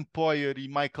 Jordan Poyer e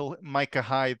Micah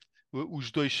Hyde, os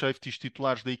dois safeties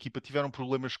titulares da equipa, tiveram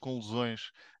problemas com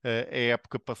lesões a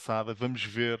época passada. Vamos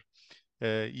ver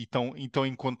e estão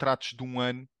em contratos de um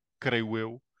ano, creio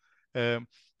eu.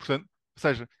 Portanto, ou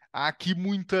seja, há aqui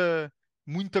muita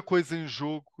coisa em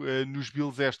jogo nos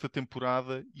Bills esta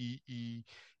temporada e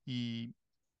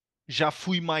já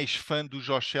fui mais fã do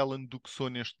Josh Allen do que sou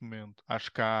neste momento. Acho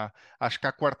que há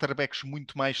quarterbacks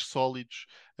muito mais sólidos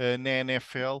na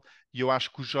NFL e eu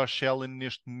acho que o Josh Allen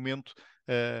neste momento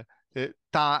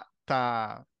está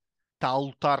a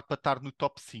lutar para estar no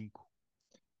top 5.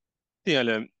 Sim,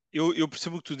 olha, eu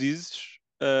percebo o que tu dizes,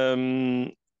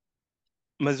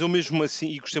 mas eu mesmo assim,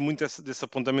 e gostei muito desse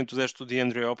apontamento deste de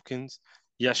André Hopkins,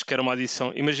 e acho que era uma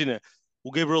adição. Imagina,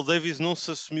 o Gabriel Davis não se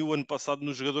assumiu ano passado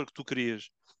no jogador que tu querias,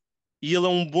 e ele é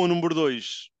um bom número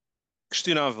 2,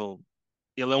 questionável.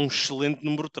 Ele é um excelente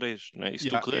número 3, não é?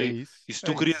 Yeah, é isso, E se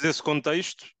tu é querias isso. esse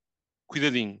contexto,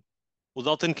 cuidadinho. O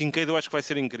Dalton Kincaid eu acho que vai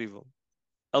ser incrível.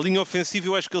 A linha ofensiva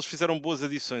eu acho que eles fizeram boas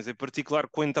adições, em particular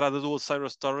com a entrada do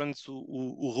Osiris Torrance,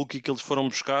 o rookie que eles foram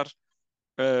buscar,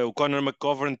 o Connor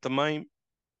McGovern também,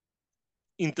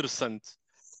 interessante.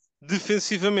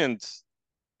 Defensivamente,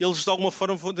 eles de alguma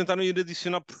forma vão tentar ir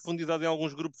adicionar profundidade em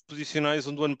alguns grupos posicionais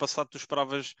onde o ano passado tu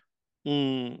esperavas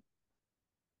um,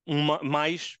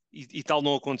 mais e tal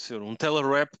não aconteceu. Um Taylor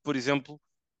Rapp, por exemplo,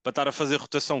 para estar a fazer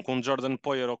rotação com Jordan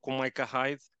Poyer ou com Micah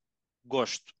Hyde,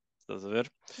 gosto. Estás a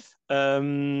ver?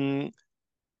 Um,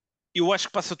 eu acho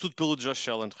que passa tudo pelo Josh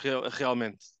Allen,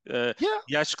 realmente. Yeah,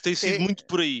 E acho que tem sido é, muito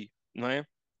por aí, não é?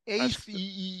 é Acho isso.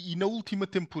 que E na última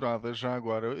temporada, já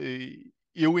agora,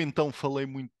 eu então falei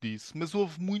muito disso, mas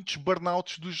houve muitos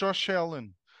burnouts do Josh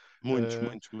Allen. muitos, Uh,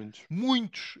 muitos, muitos.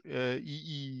 muitos.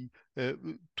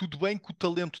 Tudo bem que o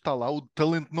talento está lá, o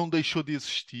talento não deixou de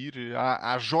existir.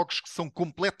 Há jogos que são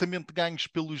completamente ganhos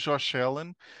pelo Josh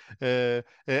Allen.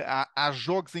 Há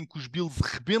jogos em que os Bills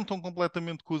rebentam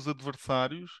completamente com os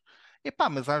adversários. Epá,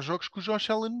 mas há jogos que o Josh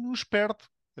Allen nos perde.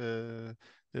 Uh,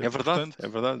 É verdade, Portanto, é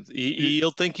verdade. E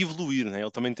ele tem que evoluir, né?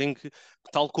 Ele também tem que,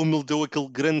 tal como ele deu aquele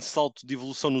grande salto de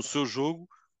evolução no seu jogo,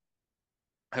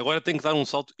 agora tem que dar um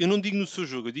salto. Eu não digo no seu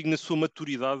jogo, eu digo na sua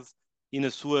maturidade e na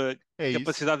sua é isso.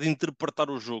 capacidade de interpretar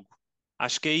o jogo.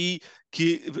 Acho que é aí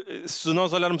que, se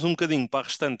nós olharmos um bocadinho para a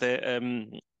restante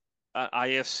a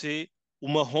AFC, o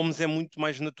Mahomes é muito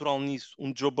mais natural nisso.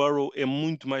 Um Joe Burrow é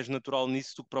muito mais natural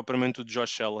nisso do que propriamente o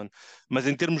Josh Allen. Mas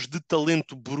em termos de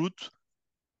talento bruto,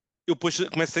 eu depois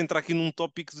começo a entrar aqui num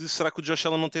tópico de será que o Josh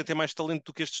Allen não tem até mais talento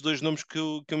do que estes dois nomes que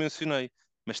eu mencionei?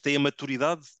 Mas tem a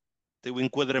maturidade, tem o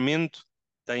enquadramento,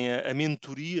 tem a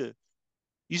mentoria.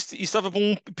 Isto estava para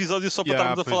um episódio só para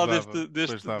Yeah, estarmos a pois falar dava,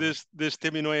 pois dava. deste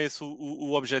tema e não é esse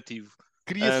o objetivo.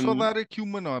 Queria só Um, dar aqui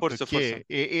uma nota, força, que força.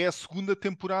 é a segunda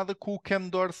temporada com o Ken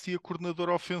Dorsey a coordenador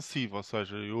ofensivo, ou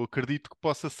seja, eu acredito que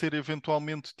possa ser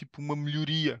eventualmente tipo uma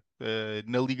melhoria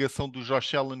na ligação do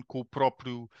Josh Allen com o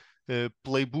próprio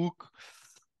playbook.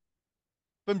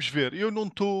 Vamos ver, eu não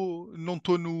estou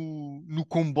no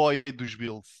comboio dos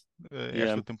Bills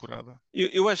Yeah. esta temporada.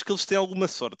 Eu acho que eles têm alguma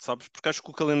sorte, sabes? Porque acho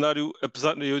que o calendário,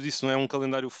 apesar, eu disse, não é um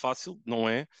calendário fácil, não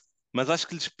é, mas acho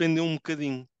que lhes pendeu um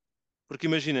bocadinho. Porque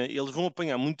imagina, eles vão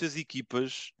apanhar muitas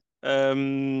equipas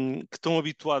que estão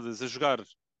habituadas a jogar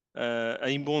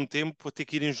em bom tempo a ter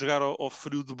que irem jogar ao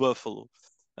frio de Buffalo.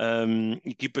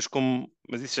 Equipas como,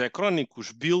 mas isso já é crónico,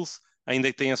 os Bills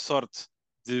ainda têm a sorte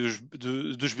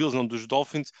dos Bills, não dos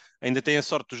Dolphins, ainda têm a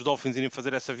sorte dos Dolphins irem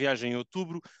fazer essa viagem em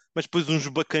outubro, mas depois uns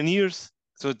Buccaneers,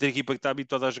 que são outra equipa que está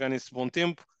habituada a jogar nesse bom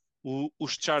tempo,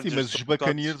 os Sim, Chargers mas são os habituados.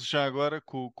 Buccaneers já agora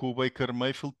com o Baker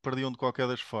Mayfield perdiam de qualquer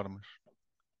das formas.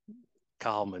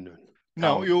 Calma, Nuno,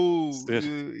 Não, calma. eu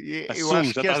Assume,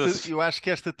 acho já que estás esta, a... eu acho que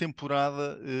esta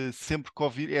temporada, sempre que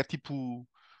ouvir, é tipo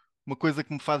uma coisa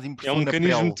que me faz É um impressão na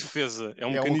mecanismo pele. de defesa. É um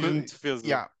É uma mecanismo coisa. de defesa.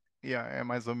 Yeah, yeah, é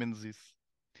mais ou menos isso.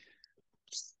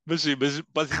 Mas sim, mas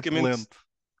basicamente Repelente.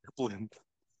 repelente.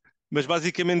 Mas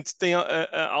basicamente tem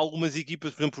algumas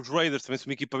equipas, por exemplo, os Raiders também são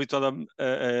uma equipa habituada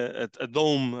a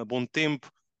dome, a bom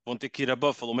tempo, vão ter que ir a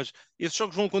Buffalo, mas esses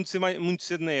jogos vão acontecer muito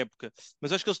cedo na época.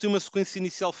 Mas acho que eles têm uma sequência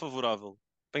inicial favorável.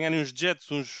 Apanharem uns Jets,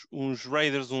 uns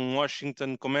Raiders, um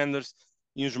Washington Commanders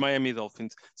e uns Miami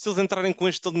Dolphins. Se eles entrarem com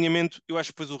este alinhamento, eu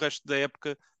acho que depois o resto da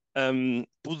época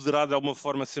poderá de alguma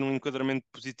forma ser um enquadramento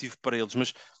positivo para eles.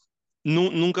 Mas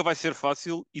nunca vai ser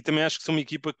fácil e também acho que são uma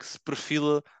equipa que se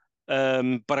perfila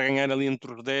para ganhar ali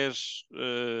entre os 10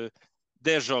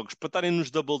 jogos, para estarem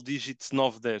nos double digits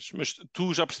 9-10. Mas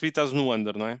tu já percebi que estás no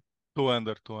under, não é? Estou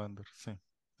under, sim.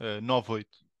 9-8.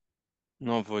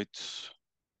 9-8.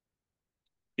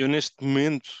 Eu neste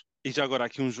momento, e já agora há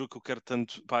aqui um jogo que eu quero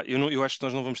tanto. Pá, eu acho que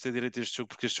nós não vamos ter direito a este jogo,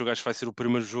 porque este jogo acho que vai ser o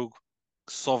primeiro jogo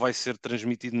que só vai ser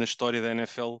transmitido na história da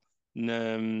NFL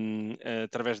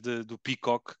através do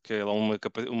Peacock, que é lá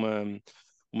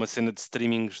uma cena de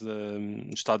streamings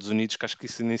nos Estados Unidos, que acho que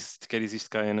isso nem sequer existe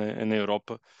cá na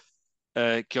Europa,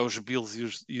 que é os Bills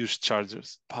e os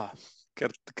Chargers. Pá,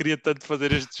 queria tanto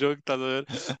fazer este jogo, estás a ver?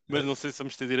 Mas não sei se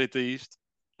vamos ter direito a isto.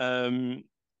 Um,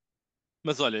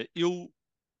 mas olha, eu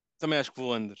também acho que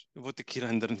vou under. Eu vou ter que ir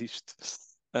under nisto.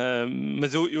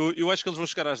 Mas eu acho que eles vão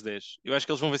chegar às 10. Eu acho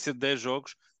que eles vão vencer 10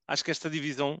 jogos. Acho que esta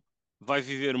divisão vai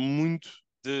viver muito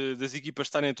das equipas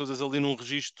estarem todas ali num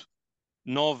registro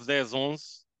 9, 10, 11.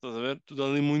 Estás a ver? Tudo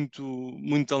ali muito,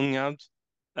 muito alinhado.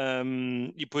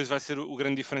 E depois vai ser o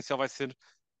grande diferencial vai ser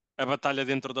a batalha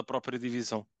dentro da própria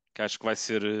divisão, que acho que vai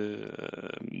ser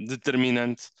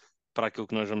determinante para aquilo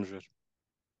que nós vamos ver.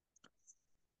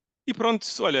 E pronto,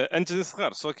 olha, antes de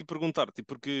encerrar, só aqui perguntar-te,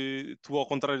 porque tu, ao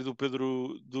contrário do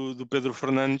Pedro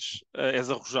Fernandes, és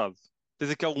arrojado.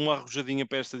 Tens aqui alguma arrojadinha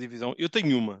para esta divisão? Eu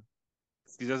tenho uma.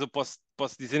 Se quiseres, eu posso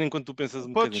dizer enquanto tu pensas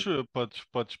um Podes, bocadinho.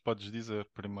 podes dizer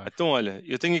primeiro. Então, olha,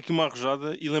 eu tenho aqui uma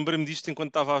arrojada e lembrei-me disto enquanto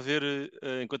estava a ver,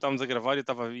 enquanto estávamos a gravar, eu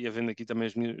estava ia vendo aqui também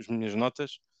as minhas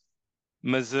notas,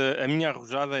 mas a minha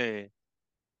arrojada é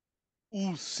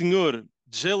o senhor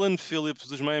Jalen Phillips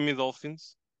dos Miami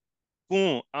Dolphins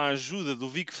com a ajuda do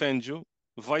Vic Fangio,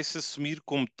 vai-se assumir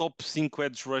como top 5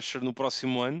 edge rusher no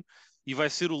próximo ano e vai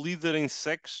ser o líder em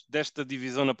sacks desta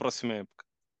divisão na próxima época.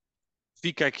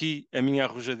 Fica aqui a minha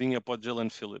arrojadinha para o Jalen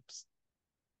Phillips.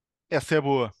 Essa é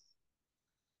boa.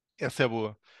 Essa é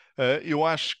boa. Eu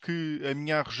acho que a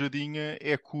minha arrojadinha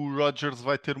é que o Rodgers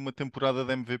vai ter uma temporada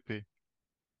de MVP.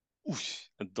 Ui,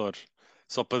 adoro.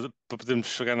 Só para podermos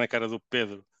chegar na cara do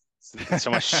Pedro. A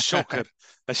chamar Choker.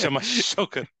 A chamar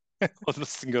Choker. Ao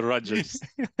Sr. Rogers.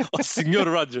 Ao Sr.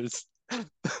 Rogers.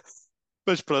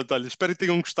 Mas pronto, olha, espero que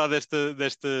tenham gostado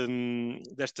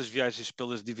destas viagens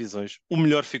pelas divisões. O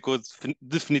melhor ficou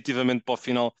definitivamente para o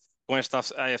final com esta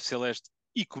AFC Leste.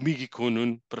 e comigo e com o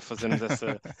Nuno para fazermos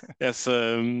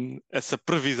essa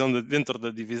previsão dentro da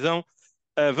divisão.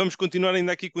 Vamos continuar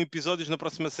ainda aqui com episódios. Na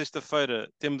próxima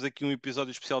sexta-feira temos aqui um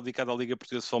episódio especial dedicado à Liga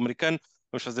Portuguesa de Futebol Americano.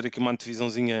 Vamos fazer aqui uma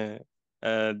antevisãozinha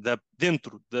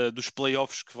dentro dos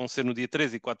playoffs que vão ser no dia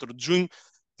 3 e 4 de junho.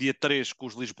 Dia 3 com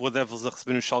os Lisboa Devils a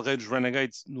receberem os Salgueiros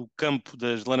Renegades no campo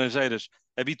das Laranjeiras,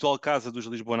 habitual casa dos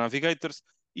Lisboa Navigators.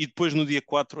 E depois no dia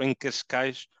 4 em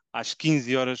Cascais, às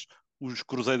 15 horas, os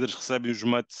Crusaders recebem os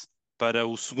Mets para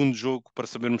o segundo jogo, para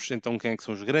sabermos então quem é que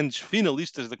são os grandes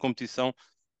finalistas da competição,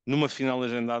 numa final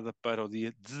agendada para o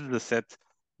dia 17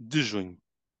 de junho.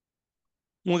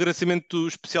 Um agradecimento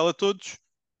especial a todos.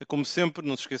 Como sempre,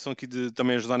 não se esqueçam aqui de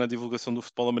também ajudar na divulgação do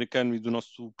futebol americano e do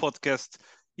nosso podcast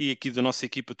e aqui da nossa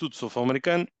equipa Tudo sobre Futebol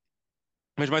Americano.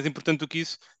 Mas mais importante do que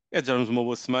isso é desejar-nos uma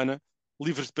boa semana,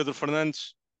 livres de Pedro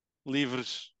Fernandes,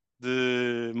 livres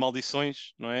de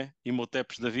maldições, não é? E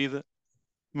motepes da vida.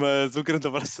 Mas um grande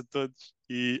abraço a todos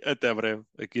e até breve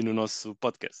aqui no nosso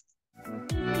podcast.